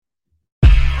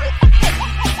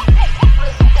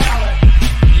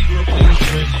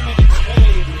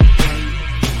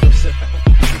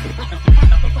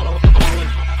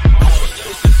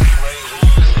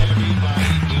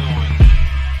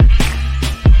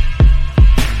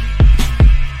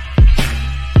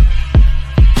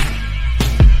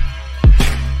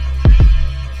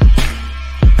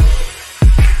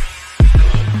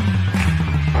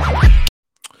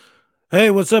Hey,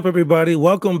 what's up, everybody?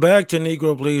 Welcome back to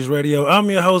Negro Please Radio. I'm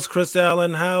your host, Chris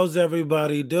Allen. How's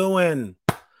everybody doing?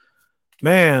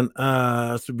 Man,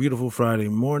 it's a beautiful Friday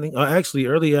morning. Actually,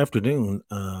 early afternoon.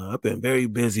 I've been very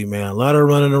busy, man. A lot of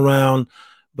running around,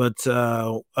 but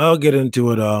I'll get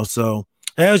into it all. So,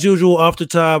 as usual, off the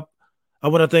top, I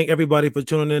want to thank everybody for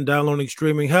tuning in, downloading,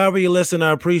 streaming. However you listen,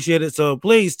 I appreciate it. So,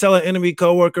 please tell an enemy,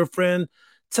 coworker, friend,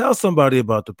 tell somebody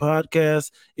about the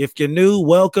podcast. If you're new,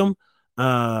 welcome.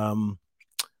 Um,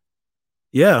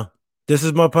 yeah, this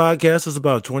is my podcast. It's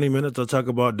about 20 minutes. I'll talk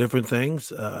about different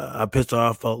things. I piss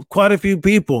off quite a few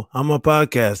people on my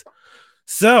podcast.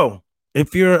 So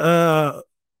if you're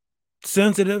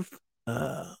sensitive,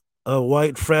 uh, a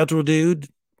white fragile dude,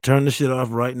 turn the shit off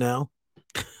right now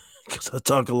because I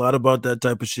talk a lot about that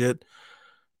type of shit.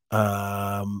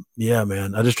 Yeah,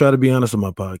 man. I just try to be honest on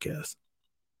my podcast,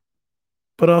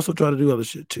 but I also try to do other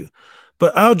shit too.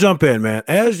 But I'll jump in, man.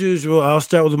 As usual, I'll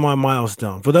start with my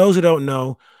milestone. For those who don't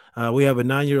know, we have a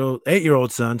 9-year-old,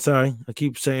 8-year-old son. Sorry, I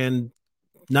keep saying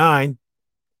nine.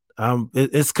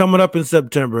 It's coming up in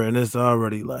September, and it's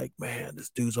already like, man,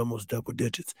 this dude's almost double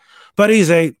digits. But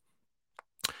he's 8,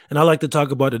 and I like to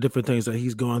talk about the different things that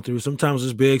he's going through. Sometimes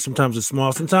it's big, sometimes it's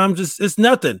small, sometimes it's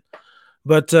nothing.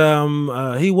 But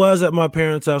he was at my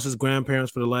parents' house, his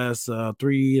grandparents, for the last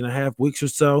 3.5 weeks or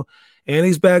so, and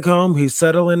he's back home. He's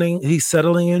settling in. He's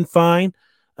settling in fine.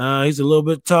 He's a little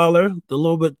bit taller, a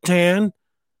little bit tan,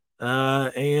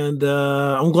 and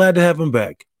I'm glad to have him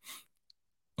back.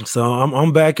 So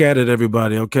I'm back at it,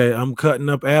 everybody. Okay, I'm cutting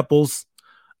up apples.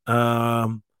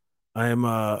 Um,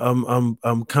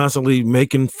 I'm constantly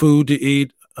making food to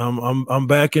eat. I'm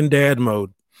back in dad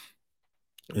mode.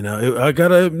 I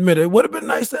gotta admit, it would have been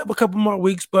nice to have a couple more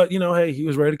weeks, but hey, he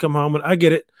was ready to come home, and I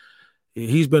get it.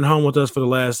 He's been home with us for the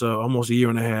last almost a year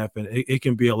and a half, and it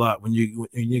can be a lot when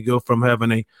you go from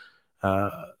having uh,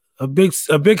 a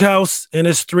big house and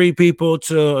it's 3 people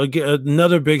to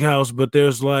another big house, but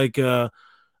there's like a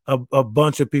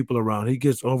bunch of people around. He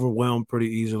gets overwhelmed pretty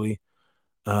easily.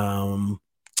 Um,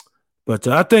 but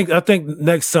I think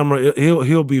next summer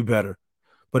he'll be better.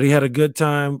 But he had a good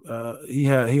time. He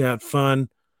had fun.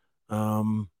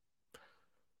 Um,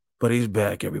 but he's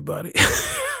back, everybody.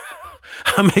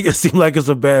 I make it seem like it's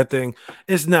a bad thing.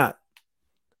 It's not.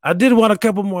 I did want a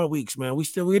couple more weeks, man. We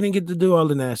didn't get to do all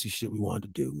the nasty shit we wanted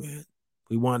to do, man.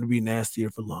 We wanted to be nastier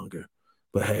for longer.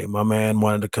 But hey, my man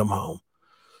wanted to come home.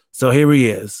 So here he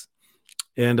is.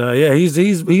 And yeah,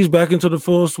 he's back into the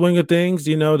full swing of things.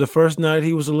 The first night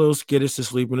he was a little skittish to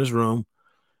sleep in his room.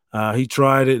 He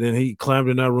tried it and he climbed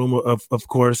in that room, of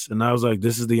course. And I was like,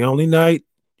 "This is the only night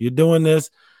you're doing this."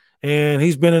 And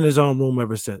he's been in his own room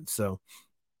ever since. So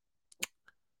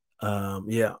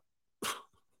yeah,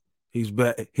 he's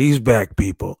back. He's back,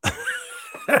 people.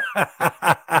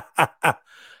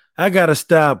 I gotta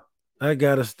stop. I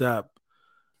gotta stop.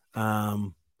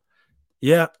 Um,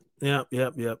 yeah, yep.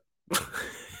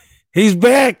 He's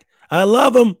back. I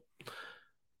love him.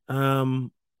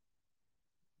 Um,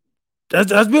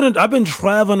 I've been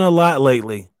traveling a lot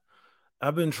lately.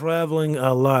 I've been traveling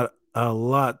a lot, a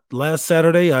lot. Last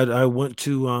Saturday, I went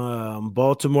to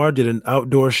Baltimore, did an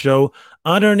outdoor show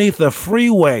underneath the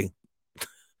freeway.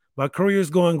 My career's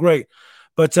going great,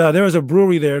 but there was a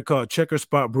brewery there called Checker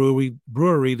Spot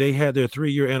Brewery. They had their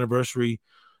 3-year anniversary.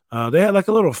 They had like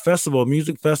a little festival,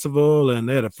 music festival, and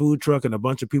they had a food truck, and a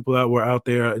bunch of people were out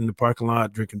there in the parking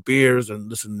lot drinking beers and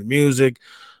listening to music,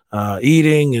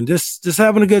 eating, and just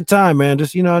having a good time, man.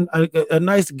 Just a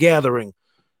nice gathering.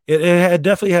 It had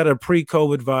definitely had a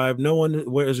pre-COVID vibe. No one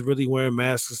is really wearing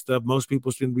masks and stuff. Most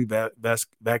people seem to be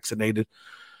vaccinated.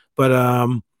 But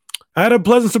I had a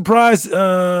pleasant surprise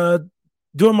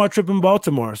during my trip in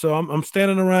Baltimore. So I'm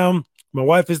standing around. My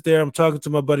wife is there. I'm talking to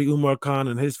my buddy Umar Khan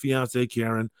and his fiancee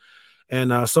Karen,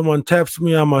 and someone taps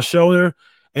me on my shoulder,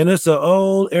 and it's an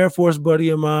old Air Force buddy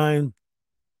of mine,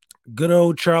 good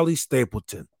old Charlie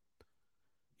Stapleton.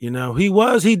 He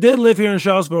did live here in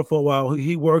Charlottesville for a while.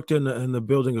 He worked in the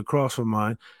building across from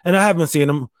mine, and I haven't seen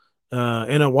him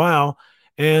in a while.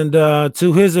 And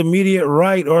to his immediate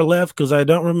right or left, because I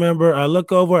don't remember, I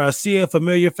look over, I see a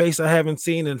familiar face I haven't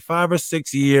seen in 5 or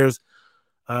 6 years.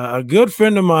 A good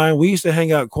friend of mine. We used to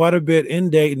hang out quite a bit in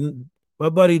Dayton. My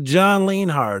buddy John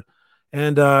Leanhard,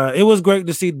 and it was great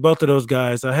to see both of those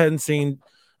guys. I hadn't seen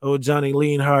Johnny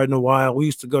Leanhard in a while. We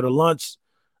used to go to lunch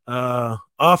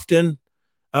often.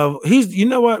 You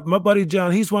know what, my buddy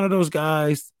John, he's one of those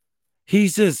guys.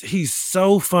 He's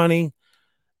so funny.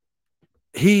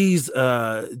 He's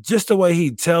just the way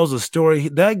he tells a story.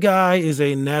 That guy is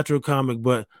a natural comic,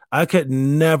 but I could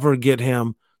never get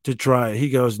him to try it. He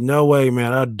goes, "No way,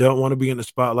 man. I don't want to be in the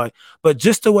spotlight." But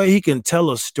just the way he can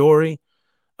tell a story,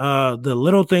 the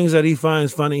little things that he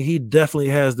finds funny, he definitely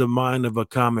has the mind of a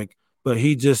comic. But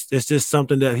it's just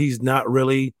something that he's not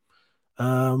really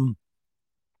um,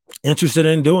 interested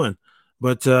in doing.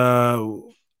 But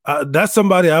that's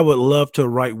somebody I would love to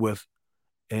write with,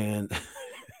 and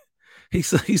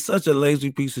he's such a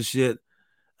lazy piece of shit.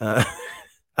 Uh,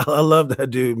 I love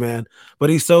that dude, man. But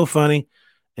he's so funny,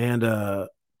 and I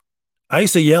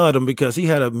used to yell at him because he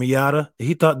had a Miata.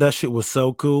 He thought that shit was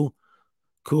so cool.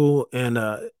 And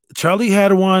Charlie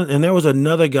had one, and there was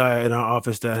another guy in our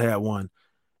office that had one.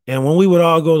 And when we would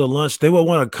all go to lunch, they would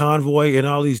want a convoy in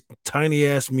all these tiny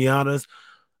ass Miatas,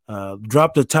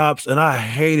 drop the tops, and I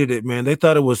hated it, man. They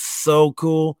thought it was so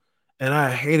cool, and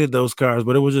I hated those cars,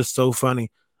 but it was just so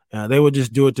funny. They would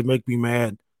just do it to make me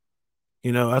mad.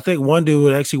 I think one dude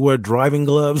would actually wear driving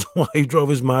gloves while he drove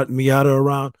his Miata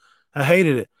around. I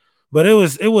hated it, but it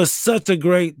was such a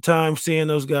great time seeing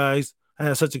those guys. I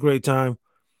had such a great time.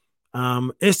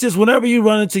 It's just whenever you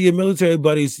run into your military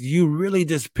buddies, you really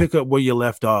just pick up where you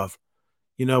left off.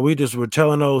 We just were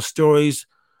telling those stories,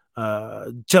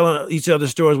 telling each other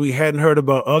stories we hadn't heard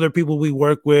about other people we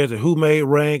work with, and who made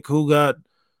rank, who got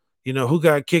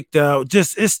kicked out.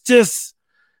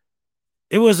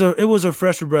 It was a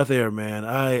fresh breath of air, man.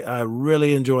 I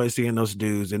really enjoy seeing those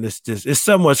dudes, and it's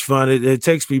so much fun. It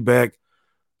takes me back,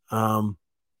 um,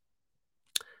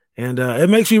 and it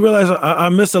makes me realize I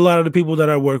miss a lot of the people that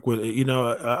I work with.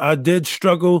 I did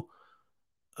struggle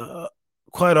uh,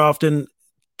 quite often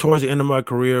towards the end of my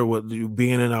career with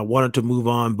being in. I wanted to move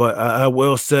on, but I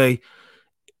will say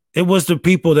it was the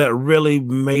people that really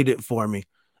made it for me,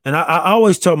 and I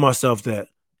always tell myself that.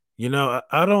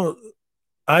 I don't.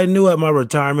 I knew at my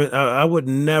retirement I would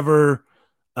never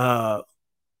uh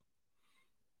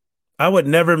I would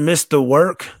never miss the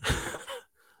work,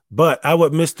 but I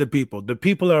would miss the people. The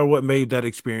people are what made that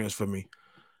experience for me.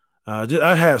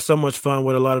 I have so much fun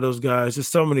with a lot of those guys.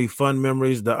 Just so many fun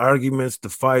memories, the arguments, the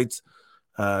fights,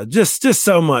 just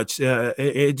so much.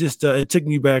 It took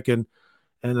me back, and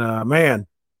man,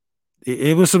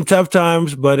 it was some tough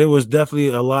times, but it was definitely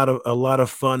a lot of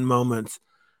fun moments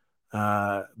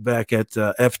back at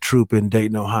F Troop in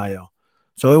Dayton, Ohio.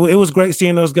 So it was great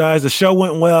seeing those guys. The show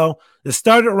went well. It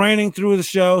started raining through the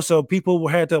show, so people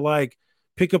had to like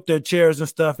pick up their chairs and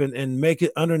stuff and make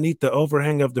it underneath the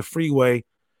overhang of the freeway.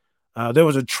 There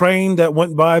was a train that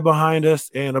went by behind us,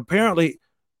 and apparently,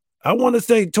 I want to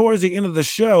say towards the end of the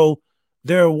show,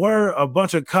 there were a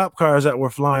bunch of cop cars that were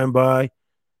flying by,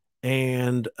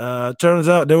 and turns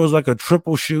out there was like a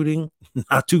triple shooting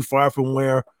not too far from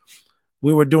where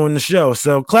we were doing the show.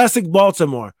 So classic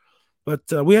Baltimore. But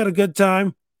we had a good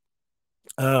time.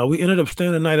 We ended up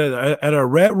staying the night at a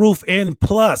Red Roof Inn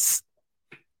Plus.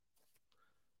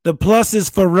 The plus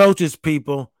is for roaches,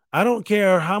 people. I don't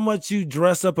care how much you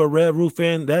dress up a Red Roof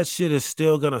Inn, that shit is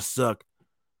still gonna suck.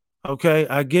 Okay,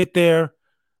 I get there.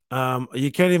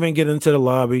 You can't even get into the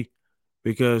lobby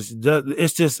because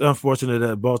it's just unfortunate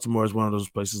that Baltimore is one of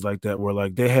those places like that where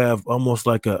like they have almost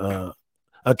like a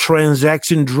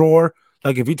transaction drawer.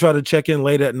 Like if you try to check in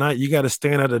late at night, you got to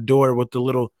stand at a door with the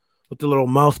little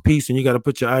mouthpiece, and you got to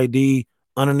put your ID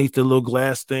underneath the little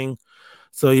glass thing.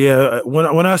 So yeah,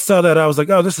 when I saw that, I was like,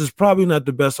 oh, this is probably not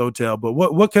the best hotel, but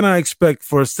what can I expect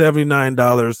for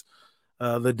 $79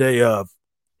 the day of?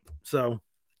 So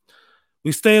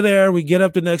we stay there. We get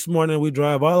up the next morning. We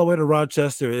drive all the way to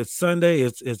Rochester. It's Sunday.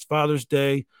 It's Father's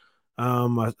Day.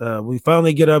 We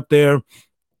finally get up there,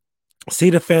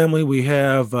 see the family. We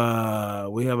have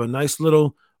a nice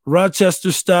little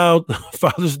Rochester style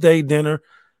Father's Day dinner.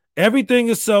 Everything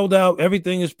is sold out.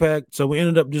 Everything is packed. So we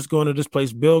ended up just going to this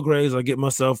place, Bill Gray's. I get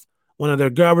myself one of their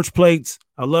garbage plates.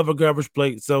 I love a garbage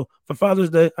plate. So for Father's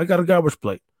Day, I got a garbage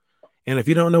plate. And if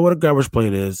you don't know what a garbage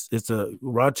plate is, it's a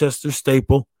Rochester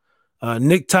staple.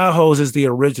 Nick Tahoe's is the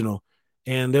original.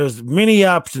 And there's many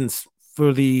options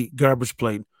for the garbage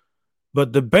plate.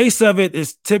 But the base of it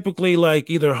is typically like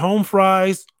either home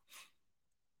fries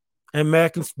and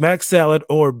mac salad,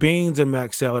 or beans and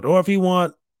mac salad. Or if you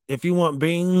want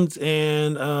beans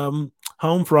and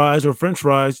home fries or French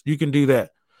fries, you can do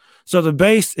that. So the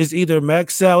base is either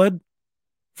mac salad,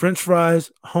 French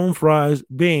fries, home fries,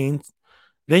 beans.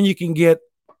 Then you can get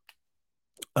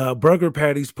burger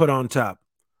patties put on top,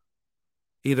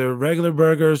 either regular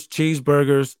burgers,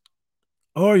 cheeseburgers,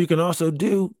 or you can also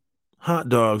do hot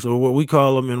dogs, or what we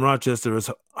call them in Rochester is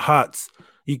hots.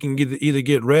 You can either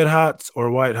get red hots or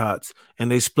white hots,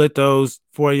 and they split those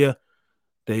for you.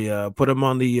 They put them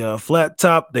on the flat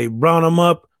top. They brown them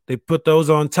up. They put those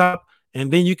on top,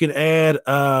 and then you can add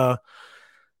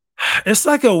It's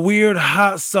like a weird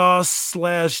hot sauce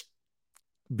slash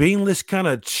beanless kind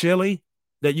of chili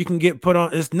that you can get put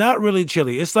on. It's not really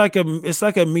chili. It's like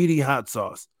a meaty hot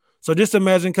sauce. So just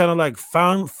imagine kind of like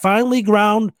finely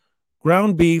ground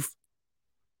beef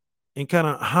and kind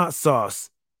of hot sauce.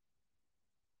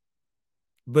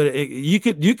 But you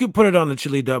could put it on the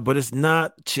chili dog, but it's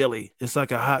not chili. It's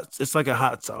like a hot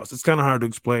sauce. It's kind of hard to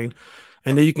explain.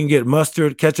 And then you can get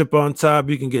mustard, ketchup on top.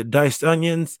 You can get diced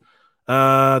onions.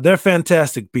 They're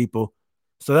fantastic, people.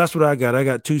 So that's what I got. I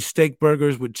got two steak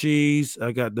burgers with cheese.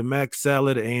 I got the mac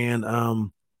salad and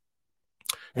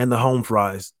the home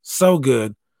fries. So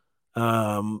good.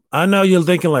 I know you're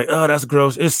thinking like, oh, that's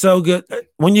gross. It's so good.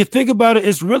 When you think about it,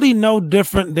 it's really no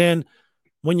different than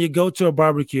when you go to a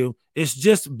barbecue. It's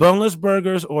just boneless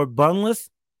burgers or boneless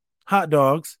hot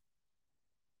dogs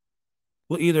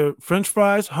with either French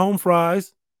fries, home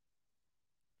fries,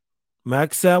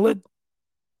 mac salad,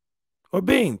 or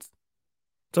beans.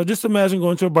 So just imagine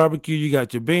going to a barbecue. You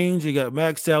got your beans, you got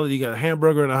mac salad, you got a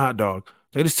hamburger and a hot dog.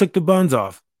 They just took the buns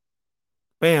off.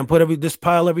 Bam, just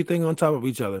pile everything on top of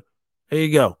each other. There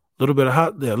you go. A little bit of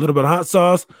hot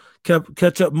sauce,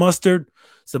 ketchup, mustard,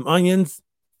 some onions.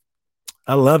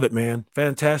 I love it, man.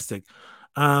 Fantastic.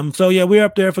 So yeah, we're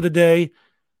up there for the day.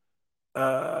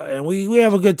 And we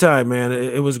have a good time, man.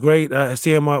 It was great.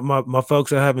 Seeing my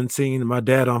folks. I haven't seen my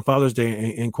dad on Father's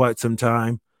Day in quite some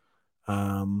time.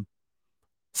 Um,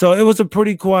 so it was a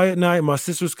pretty quiet night. My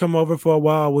sisters come over for a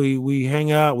while. We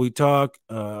hang out, we talk,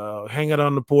 hang out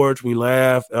on the porch, we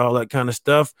laugh, all that kind of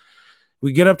stuff.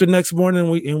 We get up the next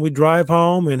morning and we drive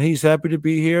home, and he's happy to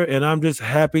be here, and I'm just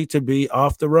happy to be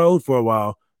off the road for a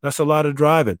while. That's a lot of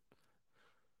driving.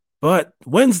 But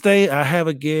Wednesday, I have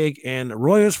a gig in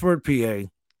Royersford,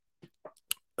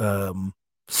 PA.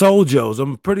 Soul Joe's.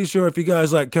 I'm pretty sure if you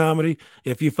guys like comedy,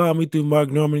 if you found me through Mark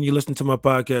Norman, you listen to my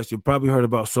podcast, you probably heard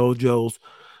about Soul Joe's.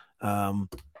 Um,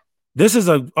 this is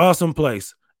an awesome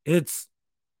place. It's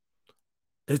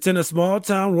it's in a small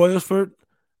town, Royersford.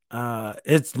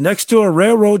 It's next to a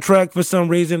railroad track for some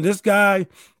reason. This guy,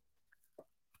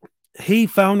 he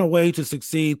found a way to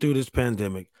succeed through this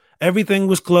pandemic. Everything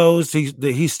was closed.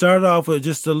 He started off with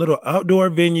just a little outdoor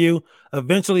venue.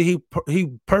 Eventually,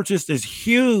 he purchased this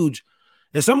huge.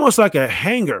 It's almost like a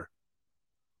hangar.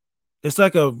 It's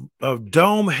like a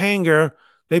dome hangar.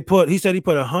 He said he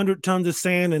put 100 tons of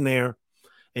sand in there,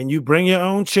 and you bring your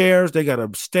own chairs. They got a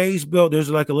stage built. There's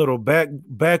like a little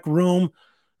back room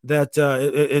that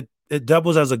it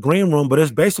doubles as a green room, but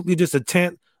it's basically just a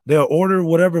tent. They'll order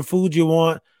whatever food you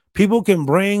want. People can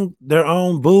bring their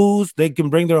own booze. They can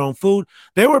bring their own food.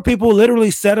 There were people literally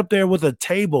set up there with a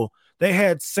table. They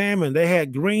had salmon. They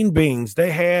had green beans.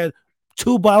 They had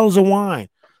 2 bottles of wine.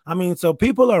 I mean, so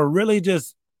people are really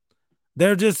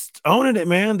they're just owning it,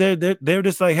 man. They're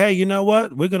just like, hey, you know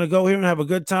what? We're gonna go here and have a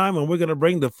good time, and we're gonna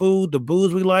bring the food, the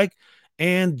booze we like,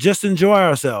 and just enjoy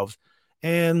ourselves.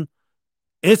 And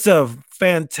it's a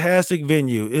fantastic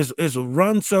venue. It's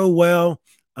run so well.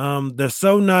 They're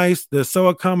so nice. They're so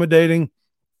accommodating.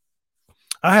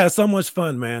 I had so much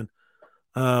fun, man.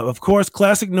 Of course,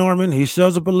 classic Norman. He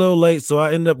shows up a little late, so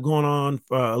I end up going on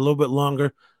for a little bit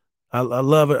longer. I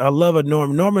love it. I love it.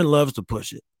 Norman loves to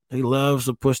push it. He loves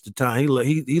to push the time.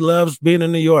 He loves being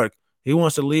in New York. He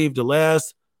wants to leave the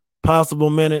last possible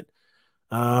minute.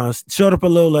 Showed up a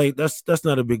little late. That's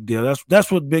not a big deal.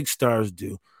 That's what big stars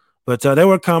do. But there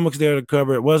were comics there to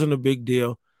cover. It wasn't a big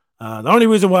deal. The only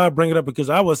reason why I bring it up because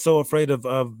I was so afraid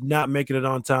of not making it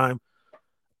on time.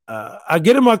 I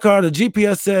get in my car. The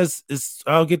GPS says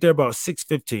I'll get there about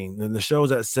 6:15, and the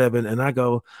show's at 7. And I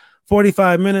go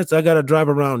 45 minutes. I got to drive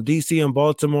around DC and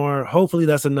Baltimore. Hopefully,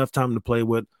 that's enough time to play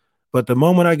with. But the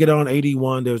moment I get on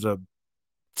 81, there's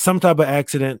some type of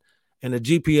accident, and the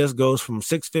GPS goes from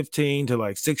 6:15 to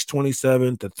like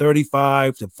 6:27 to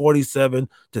 35 to 47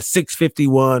 to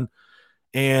 6:51,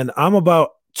 and I'm about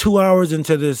 2 hours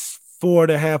into this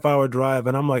 4.5 hour drive,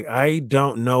 and I'm like, I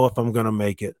don't know if I'm gonna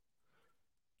make it.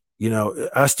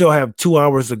 I still have 2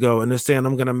 hours to go, and they're saying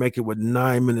I'm gonna make it with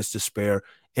 9 minutes to spare,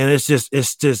 and it's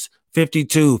just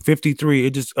 52, 53, it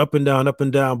just up and down, up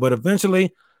and down. But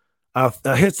eventually, I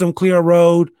hit some clear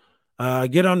road,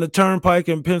 get on the turnpike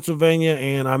in Pennsylvania,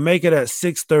 and I make it at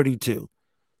 6:32.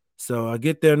 So I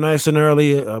get there nice and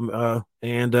early,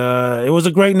 and it was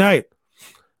a great night.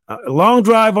 A long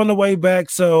drive on the way back,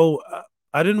 so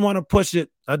I didn't want to push it.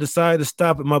 I decided to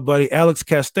stop at my buddy Alex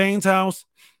Castaigne's house.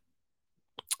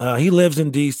 He lives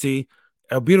in DC,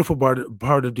 a beautiful part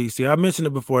of DC. I mentioned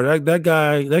it before. That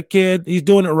guy, that kid, he's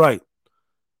doing it right.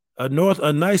 A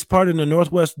nice part in the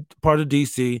northwest part of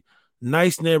DC,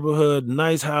 nice neighborhood,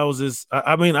 nice houses.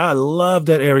 I mean, I love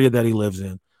that area that he lives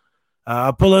in.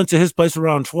 I pull into his place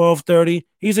around 12:30.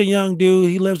 He's a young dude.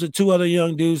 He lives with two other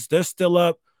young dudes. They're still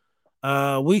up.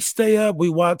 We stay up. We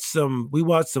watch some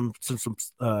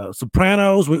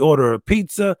Sopranos. We order a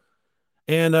pizza,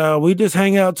 and we just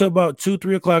hang out till about 2,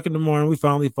 3 o'clock in the morning. We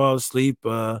finally fall asleep.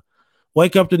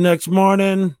 Wake up the next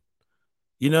morning.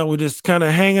 We're just kind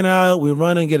of hanging out. We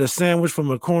run and get a sandwich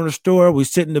from a corner store. We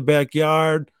sit in the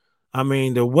backyard. I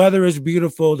mean, the weather is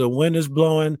beautiful. The wind is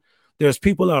blowing. There's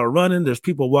people out running. There's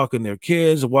people walking their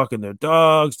kids, walking their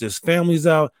dogs. There's families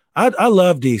out. I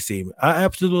love DC. I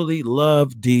absolutely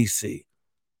love DC.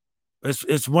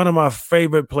 It's one of my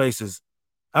favorite places.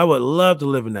 I would love to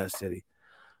live in that city.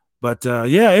 But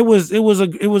yeah, it was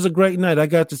a great night. I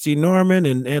got to see Norman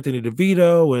and Anthony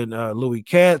DeVito and Louis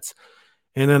Katz.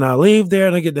 And then I leave there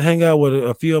and I get to hang out with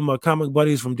a few of my comic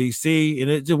buddies from DC.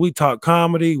 And we talked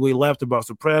comedy. We laughed about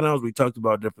Sopranos. We talked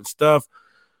about different stuff.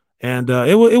 And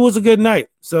it was a good night.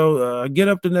 So I get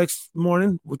up the next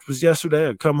morning, which was yesterday.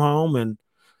 I come home and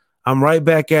I'm right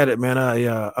back at it, man.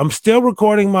 I'm still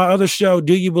recording my other show,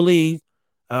 Do You Believe,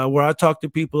 where I talk to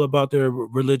people about their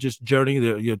religious journey,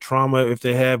 their trauma, if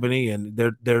they have any, and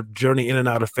their journey in and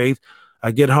out of faith.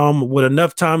 I get home with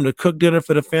enough time to cook dinner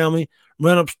for the family,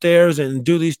 run upstairs and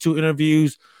do these two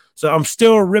interviews. So I'm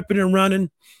still ripping and running.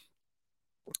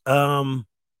 Um,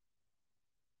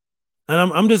 and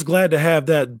I'm just glad to have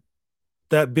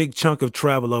that big chunk of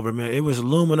travel over, man. It was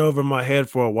looming over my head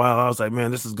for a while. I was like,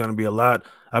 man, this is going to be a lot.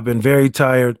 I've been very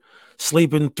tired,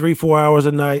 sleeping 3, 4 hours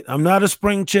a night. I'm not a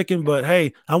spring chicken, but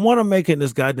hey, I want to make it in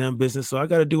this goddamn business. So I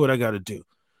got to do what I got to do.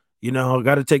 I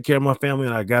got to take care of my family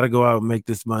and I got to go out and make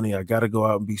this money. I got to go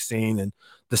out and be seen. And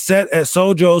the set at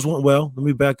Soul Joe's went well. Let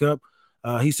me back up.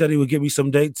 He said he would give me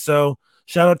some dates. So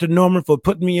shout out to Norman for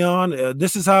putting me on.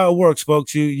 This is how it works,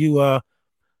 folks. You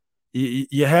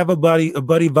have a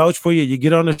buddy vouch for you. You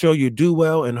get on the show, you do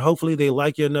well, and hopefully they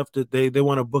like you enough that they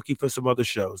want to book you for some other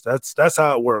shows. That's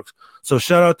how it works. So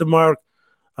shout out to Mark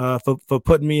for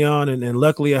putting me on, and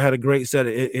luckily I had a great set.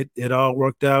 It all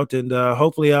worked out, and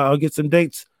hopefully I'll get some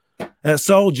dates at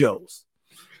Soul Joe's.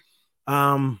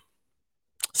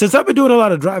 Since I've been doing a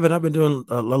lot of driving, I've been doing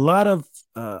a lot of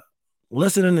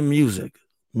listening to music,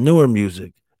 newer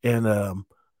music, and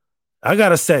I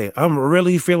gotta say, I'm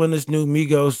really feeling this new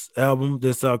Migos album,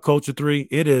 this Culture 3.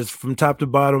 It is from top to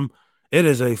bottom. It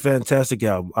is a fantastic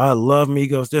album. I love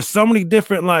Migos. There's so many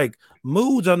different like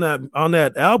moods on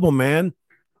that album, man.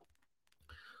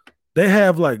 They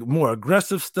have like more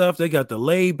aggressive stuff. They got the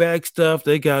laid back stuff.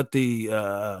 They got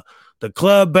the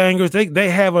club bangers. They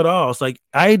have it all. It's like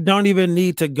I don't even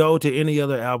need to go to any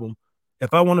other album.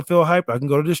 If I want to feel hype, I can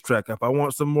go to this track. If I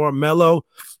want some more mellow,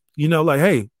 like,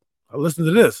 hey, I listen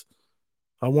to this.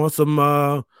 I want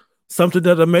some something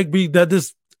that'll get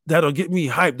me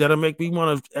hyped, that'll make me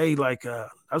want to, hey, like I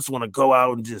just want to go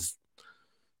out and just,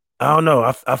 I don't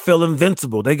know. I feel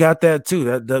invincible. They got that too.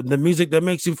 That the music that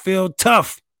makes you feel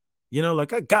tough.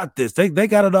 Like I got this. They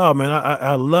got it all, man.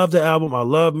 I love the album. I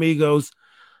love Migos.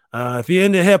 If you're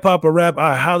into hip hop or rap,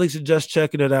 I highly suggest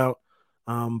checking it out.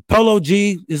 Polo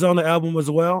G is on the album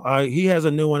as well. He has a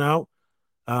new one out.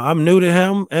 I'm new to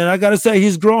him, and I gotta say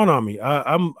he's growing on me.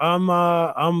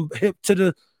 I'm hip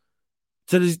to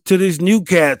these new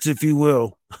cats, if you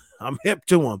will. I'm hip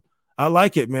to them. I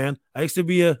like it, man. I used to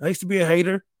be a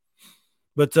hater,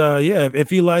 but yeah,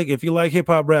 if you like hip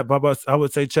hop rap, I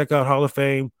would say check out Hall of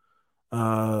Fame,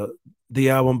 the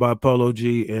album by Polo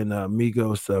G and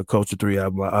Migos Culture 3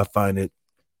 album. I find it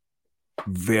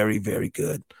very, very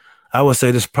good. I would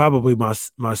say this is probably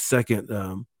my second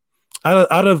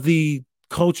out of the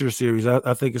Culture series.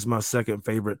 I think it's my second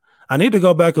favorite. I need to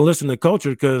go back and listen to Culture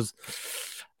because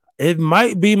it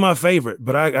might be my favorite,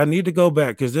 but I need to go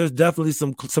back because there's definitely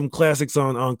some classics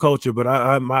on Culture, but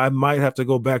I might have to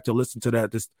go back to listen to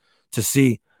that to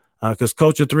see because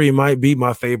Culture 3 might be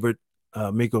my favorite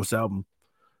Migos album.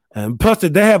 And plus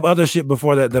they have other shit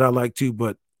before that I like too,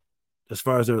 but as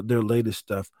far as their latest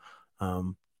stuff, I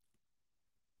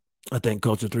think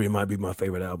Culture 3 might be my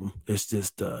favorite album. It's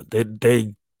just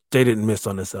they didn't miss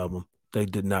on this album. They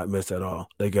did not miss at all.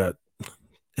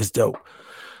 It's dope.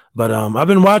 But I've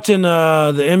been watching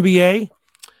the NBA,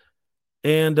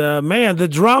 and man, the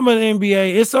drama in the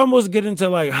NBA, it's almost getting to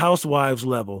like Housewives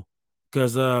level.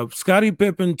 Because Scottie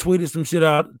Pippen tweeted some shit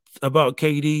out about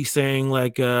KD saying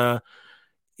like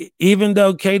even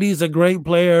though KD's a great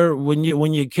player, when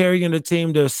you're carrying a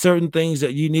team, there's certain things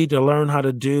that you need to learn how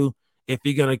to do if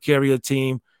you're gonna carry a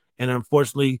team. And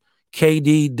unfortunately,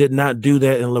 KD did not do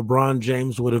that, and LeBron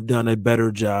James would have done a better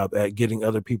job at getting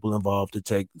other people involved to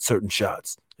take certain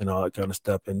shots and all that kind of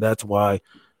stuff. And that's why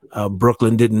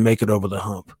Brooklyn didn't make it over the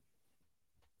hump.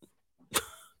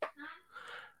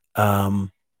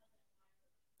 Um,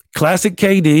 Classic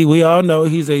KD. We all know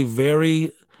he's a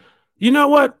very, you know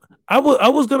what? I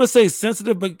was gonna say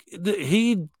sensitive, but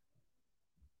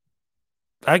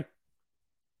I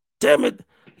damn it.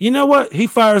 You know what? He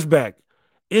fires back.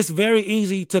 It's very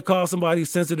easy to call somebody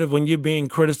sensitive when you're being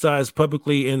criticized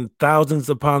publicly and thousands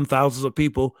upon thousands of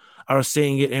people are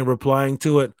seeing it and replying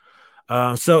to it.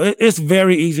 So it's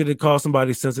very easy to call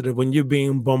somebody sensitive when you're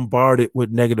being bombarded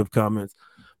with negative comments.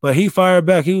 But he fired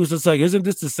back. He was just like, "Isn't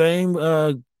this the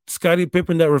same Scottie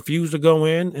Pippen that refused to go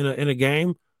in a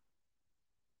game?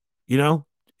 You know,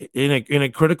 in a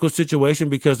critical situation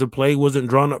because the play wasn't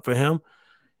drawn up for him."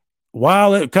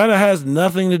 While it kind of has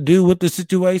nothing to do with the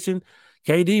situation,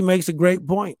 KD makes a great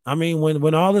point. I mean,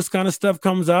 when all this kind of stuff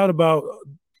comes out about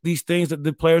these things that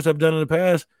the players have done in the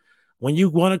past, when you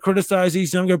want to criticize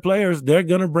these younger players, they're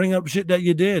going to bring up shit that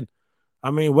you did.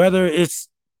 I mean, whether it's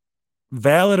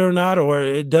valid or not, or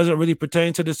it doesn't really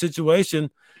pertain to the situation,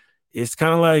 it's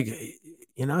kind of like,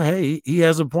 hey, he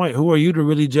has a point. Who are you to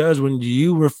really judge when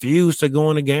you refuse to go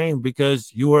in a game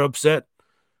because you were upset?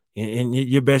 And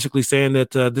you're basically saying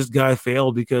that this guy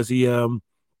failed because he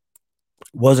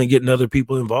wasn't getting other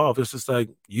people involved. It's just like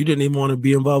you didn't even want to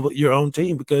be involved with your own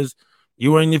team because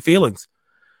you were in your feelings.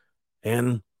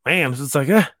 And man, it's just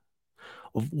like,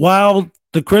 while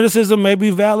the criticism may be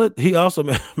valid, he also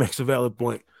makes a valid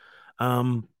point.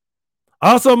 Um,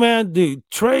 Also, man, dude,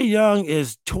 Trae Young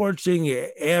is torching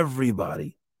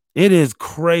everybody. It is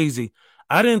crazy.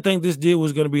 I didn't think this deal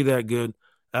was going to be that good.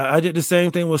 I did the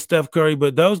same thing with Steph Curry,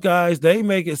 but those guys, they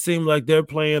make it seem like they're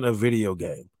playing a video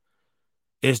game.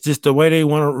 It's just the way they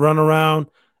want to run around.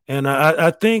 And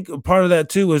I think part of that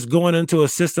too is going into a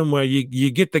system where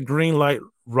you get the green light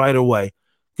right away.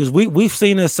 Because we've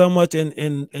seen this so much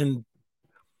in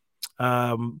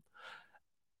um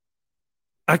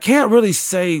I can't really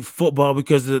say football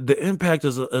because the impact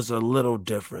is a little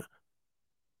different.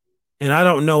 And I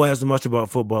don't know as much about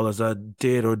football as I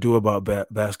did or do about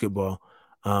basketball.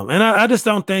 And I just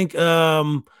don't think I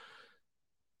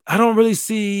don't really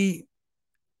see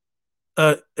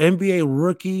a NBA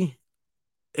rookie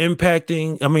an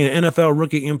NFL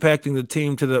rookie impacting the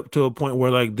team to a point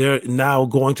where like they're now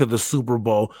going to the Super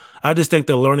Bowl. I just think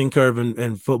the learning curve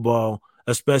in football,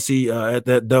 especially at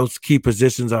those key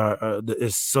positions,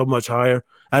 is so much higher.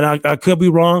 And I could be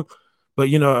wrong, but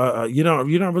you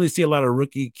don't really see a lot of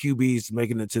rookie QBs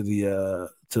making it to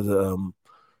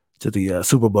the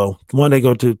Super Bowl. One, they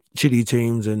go to shitty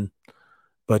teams,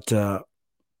 but oh,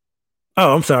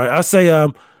 I'm sorry, I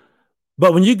say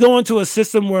but when you go into a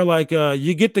system where like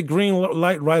you get the green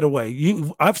light right away,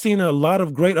 I've seen a lot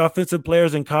of great offensive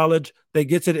players in college. They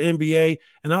get to the NBA,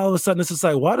 and all of a sudden it's just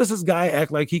like, why does this guy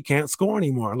act like he can't score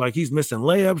anymore? Like he's missing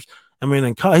layups. I mean,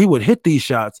 in college, he would hit these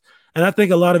shots, and I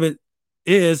think a lot of it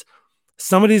is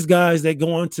some of these guys they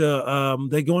go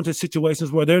into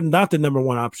situations where they're not the number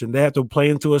one option. They have to play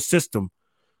into a system.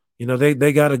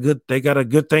 They got a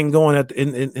good thing going at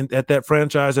that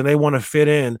franchise, and they want to fit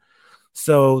in.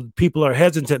 So people are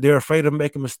hesitant. They're afraid of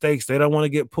making mistakes. They don't want to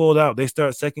get pulled out. They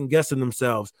start second guessing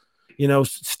themselves.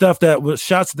 Stuff that was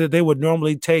shots that they would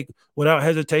normally take without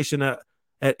hesitation at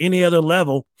any other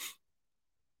level.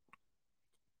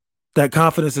 That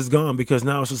confidence is gone because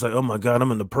now it's just like, oh my God,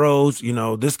 I'm in the pros.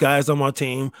 This guy's on my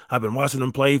team. I've been watching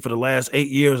him play for the last 8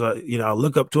 years. I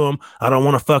look up to him. I don't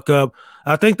want to fuck up.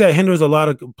 I think that hinders a lot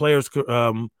of players'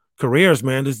 careers,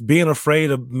 man, just being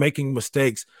afraid of making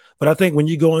mistakes. But I think when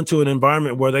you go into an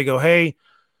environment where they go, hey,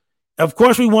 of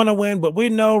course we want to win, but we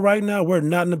know right now we're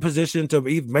not in a position to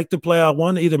either make the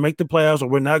playoff, either make the playoffs or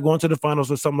we're not going to the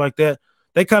finals or something like that.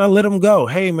 They kind of let them go.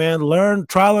 Hey, man, learn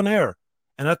trial and error.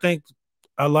 And I think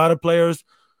a lot of players,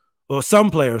 or some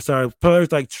players,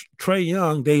 players like Trae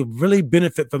Young, they really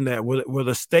benefit from that, where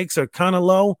the stakes are kind of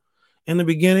low in the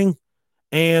beginning,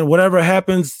 and whatever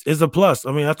happens is a plus.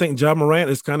 I mean, I think Ja Morant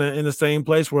is kind of in the same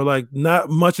place where like not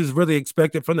much is really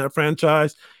expected from that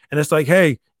franchise, and it's like,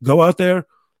 hey, go out there,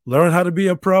 learn how to be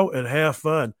a pro, and have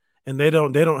fun. And they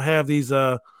don't have these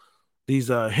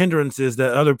hindrances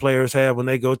that other players have when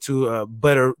they go to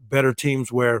better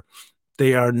teams where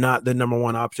they are not the number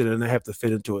one option and they have to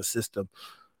fit into a system.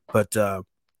 But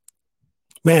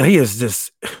man, he is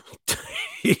just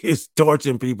he is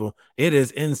torching people. It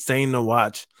is insane to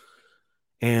watch.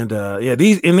 And yeah,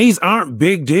 these aren't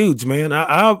big dudes, man.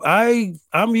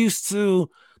 I'm used to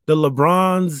the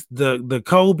LeBrons, the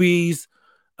Kobe's,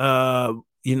 uh,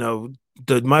 you know,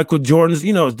 the Michael Jordans,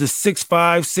 the 6'5",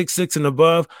 6'6", and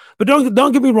above. But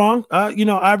don't get me wrong.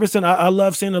 Iverson, I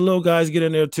love seeing the little guys get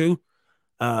in there too.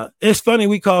 It's funny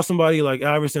we call somebody like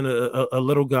Iverson a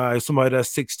little guy, somebody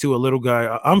that's 6'2", a little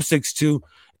guy. I'm 6'2".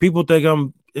 People think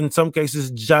I'm in some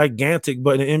cases gigantic,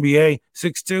 but in the NBA,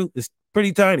 6'2" is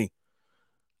pretty tiny.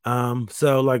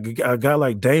 So like a guy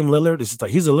like Dame Lillard, it's just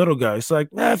like he's a little guy. It's like,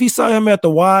 if you saw him at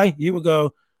the Y, you would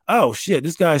go, oh shit,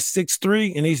 this guy's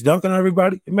 6'3" and he's dunking on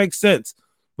everybody. It makes sense.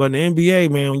 But in the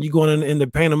NBA, man, when you going in the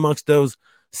paint amongst those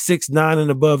 6'9" and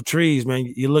above trees, man,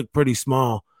 you look pretty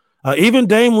small. Even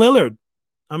Dame Lillard,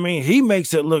 I mean, he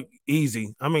makes it look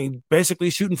easy. I mean, basically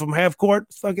shooting from half court,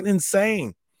 it's fucking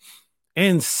insane.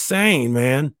 Insane,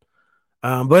 man.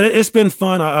 But it's been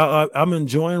fun. I'm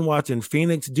enjoying watching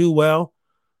Phoenix do well.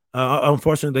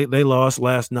 Unfortunately, they lost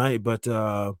last night, but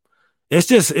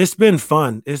it's been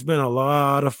fun. It's been a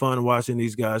lot of fun watching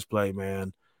these guys play,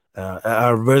 man. I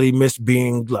really miss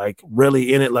being like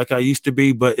really in it like I used to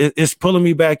be, but it's pulling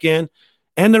me back in,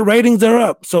 and the ratings are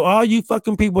up. So all you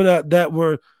fucking people that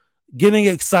were getting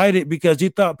excited because you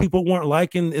thought people weren't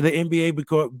liking the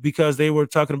NBA because they were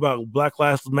talking about Black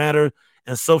Lives Matter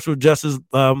and social justice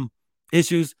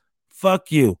issues, fuck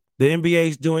you. The NBA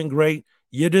is doing great.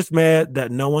 You're just mad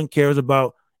that no one cares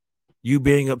about you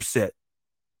being upset.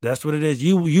 That's what it is.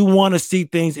 You want to see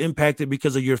things impacted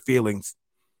because of your feelings.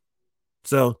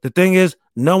 So the thing is,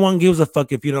 no one gives a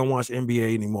fuck if you don't watch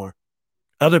NBA anymore.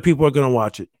 Other people are going to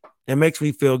watch it. It makes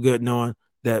me feel good knowing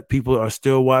that people are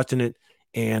still watching it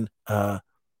and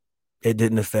it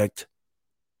didn't affect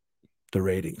the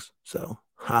ratings. So,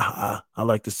 I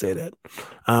like to say that.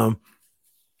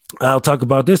 I'll talk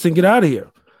about this and get out of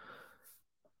here.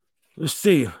 Let's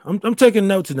see. I'm taking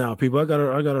notes now, people. I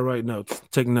gotta write notes,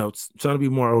 take notes, trying to be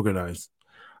more organized.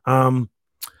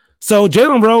 So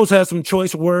Jalen Rose has some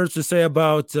choice words to say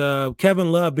about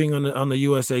Kevin Love being on the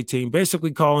USA team,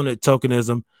 basically calling it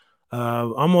tokenism.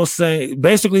 Almost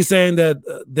basically saying that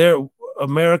they're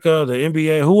America, the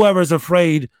NBA, whoever is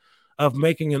afraid of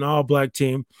making an all-black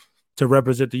team to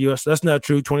represent the U.S. That's not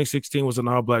true. 2016 was an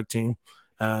all-black team.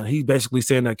 He's basically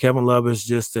saying that Kevin Love is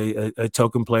just a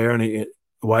token player and a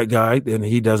white guy, and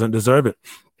he doesn't deserve it.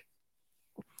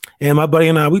 And my buddy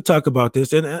and I, we talk about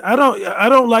this, and I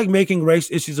don't like making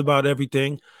race issues about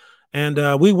everything.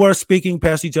 And we were speaking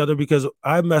past each other because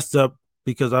I messed up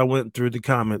because I went through the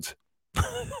comments.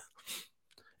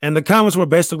 And the comments were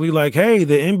basically like, hey,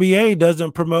 the NBA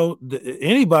doesn't promote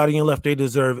anybody unless they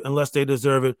deserve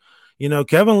it. You know,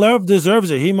 Kevin Love deserves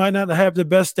it. He might not have the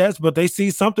best stats, but they see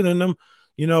something in them.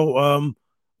 You know,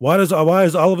 why is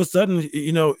all of a sudden,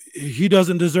 you know, he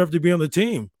doesn't deserve to be on the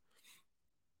team?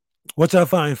 Which I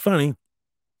find funny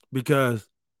because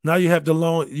now you have the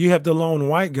lone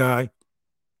white guy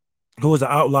who is an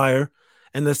outlier,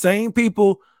 and the same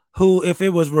people who, if it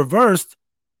was reversed,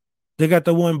 they got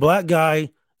the one black guy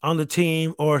on the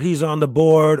team, or he's on the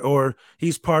board, or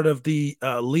he's part of the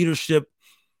leadership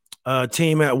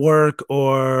team at work,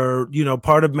 or, you know,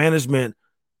 part of management,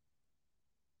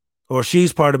 or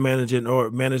she's part of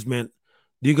management.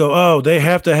 You go, oh, they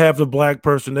have to have the black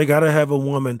person. They got to have a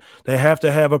woman. They have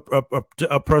to have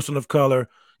a person of color.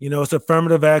 You know, it's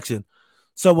affirmative action.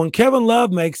 So when Kevin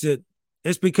Love makes it,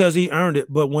 it's because he earned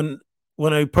it. But when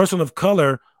a person of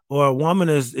color or a woman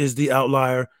is the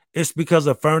outlier, it's because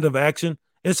of affirmative action.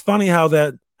 It's funny how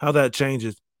that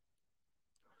changes.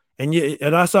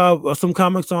 And I saw some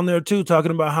comics on there too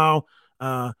talking about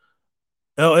how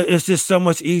it's just so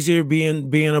much easier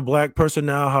being a black person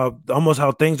now,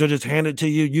 how things are just handed to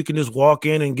you. You can just walk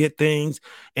in and get things.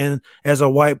 And as a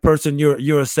white person,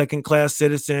 you're a second class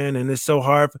citizen, and it's so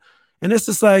hard. And it's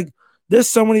just like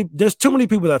there's too many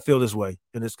people that feel this way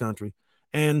in this country.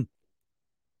 And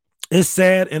it's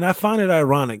sad, and I find it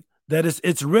ironic that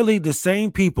it's really the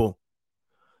same people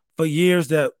for years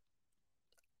that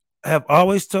have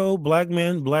always told black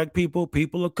men, black people,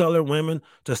 people of color, women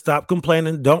to stop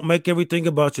complaining. Don't make everything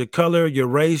about your color, your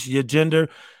race, your gender.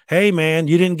 Hey, man,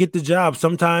 you didn't get the job.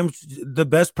 Sometimes the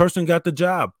best person got the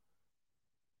job.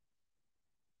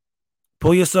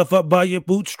 Pull yourself up by your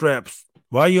bootstraps.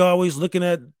 Why are you always looking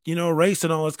at, you know, race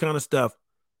and all this kind of stuff?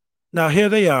 Now, here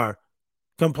they are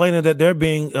complaining that they're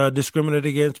being discriminated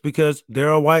against because they're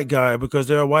a white guy, because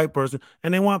they're a white person,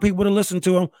 and they want people to listen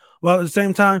to them. While at the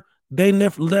same time, they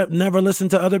never listen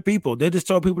to other people. They just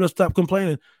told people to stop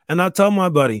complaining. And I tell my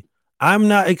buddy, I'm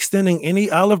not extending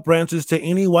any olive branches to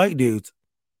any white dudes.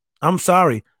 I'm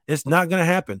sorry. It's not going to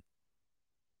happen.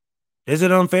 Is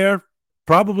it unfair?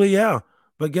 Probably, yeah.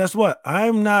 But guess what?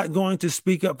 I'm not going to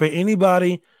speak up for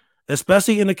anybody,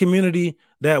 especially in the community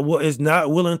that is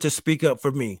not willing to speak up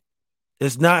for me.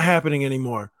 It's not happening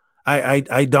anymore. I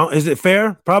don't. Is it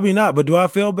fair? Probably not. But do I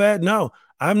feel bad? No.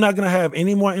 I'm not going to have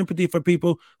any more empathy for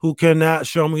people who cannot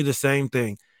show me the same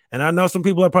thing. And I know some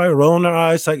people are probably rolling their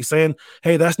eyes, like saying,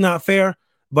 "Hey, that's not fair."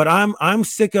 But I'm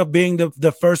sick of being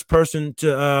the first person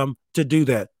to do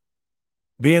that.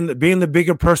 being the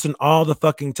bigger person all the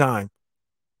fucking time,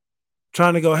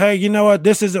 trying to go, hey, you know what,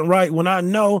 this isn't right, when I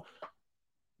know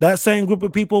that same group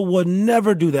of people would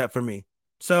never do that for me.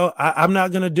 So I'm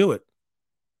not gonna do it.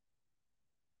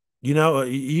 You know,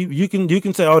 you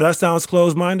can say, oh, that sounds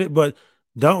closed minded, but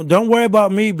don't worry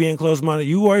about me being closed minded.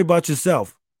 You worry about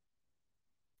yourself.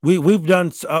 We've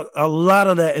done a lot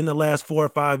of that in the last 4 or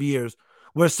 5 years.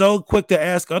 We're so quick to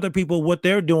ask other people what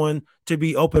they're doing to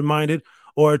be open minded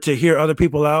or to hear other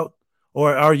people out.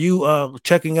 Or are you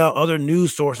checking out other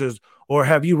news sources? Or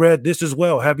have you read this as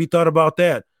well? Have you thought about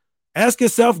that? Ask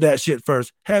yourself that shit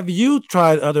first. Have you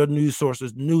tried other news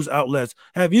sources, news outlets?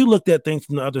 Have you looked at things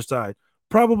from the other side?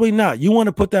 Probably not. You want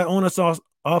to put that onus off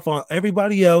on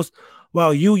everybody else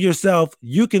while you yourself,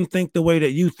 you can think the way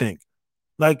that you think.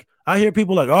 Like I hear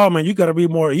people like, oh man, you got to be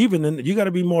more even and you got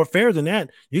to be more fair than that.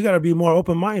 You got to be more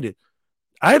open minded.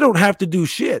 I don't have to do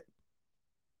shit.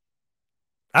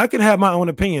 I can have my own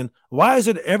opinion. Why is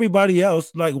it everybody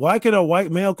else? Like, why can a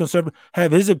white male conservative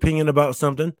have his opinion about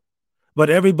something, but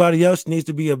everybody else needs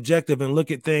to be objective and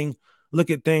look at things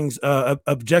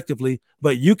objectively.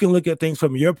 But you can look at things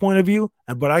from your point of view,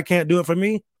 but I can't do it for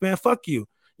me. Man, fuck you.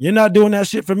 You're not doing that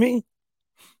shit for me.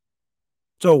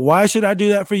 So why should I do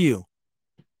that for you?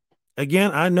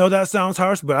 Again, I know that sounds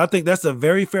harsh, but I think that's a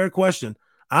very fair question.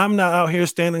 I'm not out here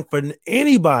standing for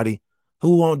anybody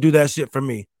who won't do that shit for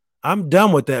me. I'm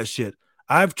done with that shit.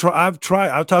 I've tried.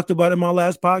 I've talked about it in my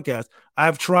last podcast.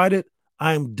 I've tried it.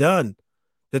 I'm done.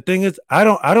 The thing is, I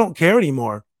don't care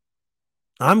anymore.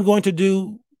 I'm going to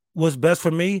do what's best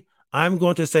for me. I'm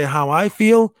going to say how I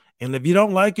feel. And if you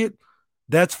don't like it,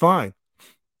 that's fine.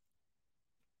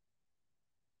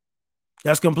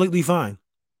 That's completely fine.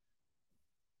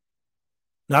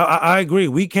 Now I agree.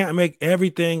 We can't make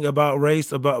everything about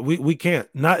race. We can't.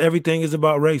 Not everything is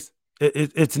about race.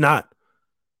 It's not.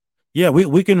 Yeah,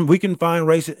 we can find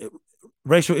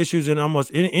racial issues in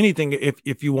almost anything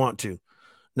if you want to.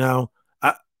 Now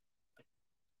I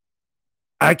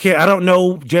I can't. I don't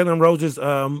know Jalen Rose's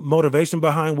motivation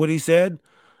behind what he said.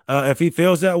 If he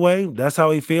feels that way, that's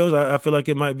how he feels. I feel like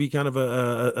it might be kind of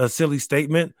a silly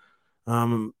statement.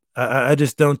 I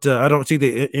just don't. I don't see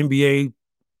the NBA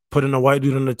putting a white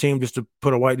dude on the team just to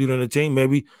put a white dude on the team.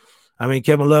 Maybe, I mean,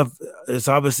 Kevin Love is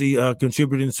obviously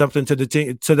contributing something to the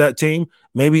team, to that team.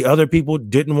 Maybe other people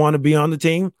didn't want to be on the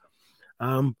team.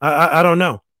 I don't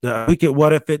know. We could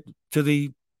what if it to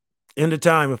the end of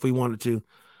time if we wanted to.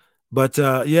 But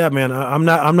yeah, man, I'm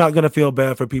not gonna feel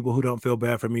bad for people who don't feel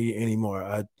bad for me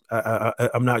anymore.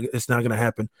 I'm not. It's not gonna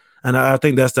happen. And I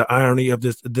think that's the irony of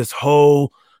this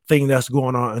whole thing that's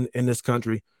going on in this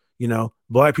country. You know,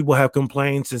 black people have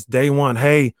complained since day one.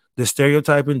 Hey, the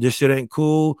stereotyping, this shit ain't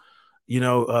cool. You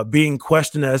know, being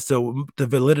questioned as to the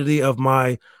validity of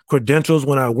my credentials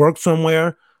when I work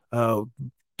somewhere. Uh,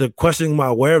 the questioning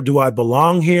my where do I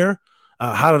belong here?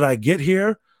 How did I get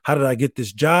here? How did I get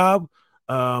this job?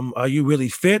 Are you really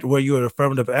fit? Were you an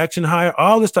affirmative action hire?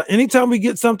 All this stuff. Anytime we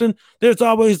get something, there's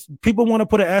always people want to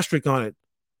put an asterisk on it.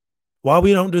 Why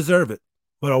we don't deserve it.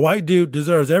 But a white dude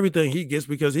deserves everything he gets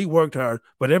because he worked hard.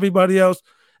 But everybody else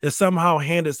is somehow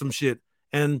handed some shit.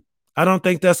 And I don't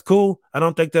think that's cool. I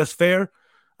don't think that's fair.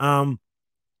 Um,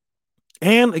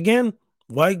 and again,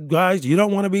 white guys, you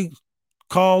don't want to be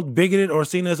called bigoted or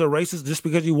seen as a racist just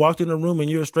because you walked in a room and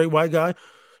you're a straight white guy.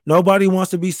 Nobody wants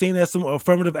to be seen as some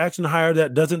affirmative action hire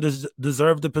that doesn't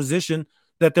deserve the position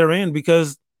that they're in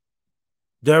because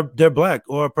they're black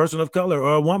or a person of color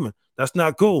or a woman. That's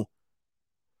not cool.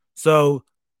 So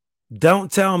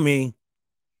don't tell me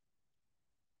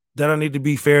that I need to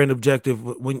be fair and objective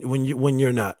when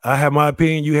you're not. I have my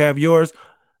opinion, you have yours.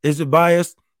 Is it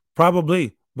biased?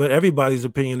 Probably, but everybody's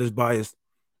opinion is biased.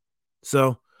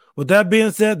 So with that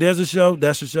being said, there's a show.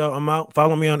 That's the show. I'm out.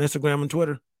 Follow me on Instagram and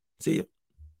Twitter. See you.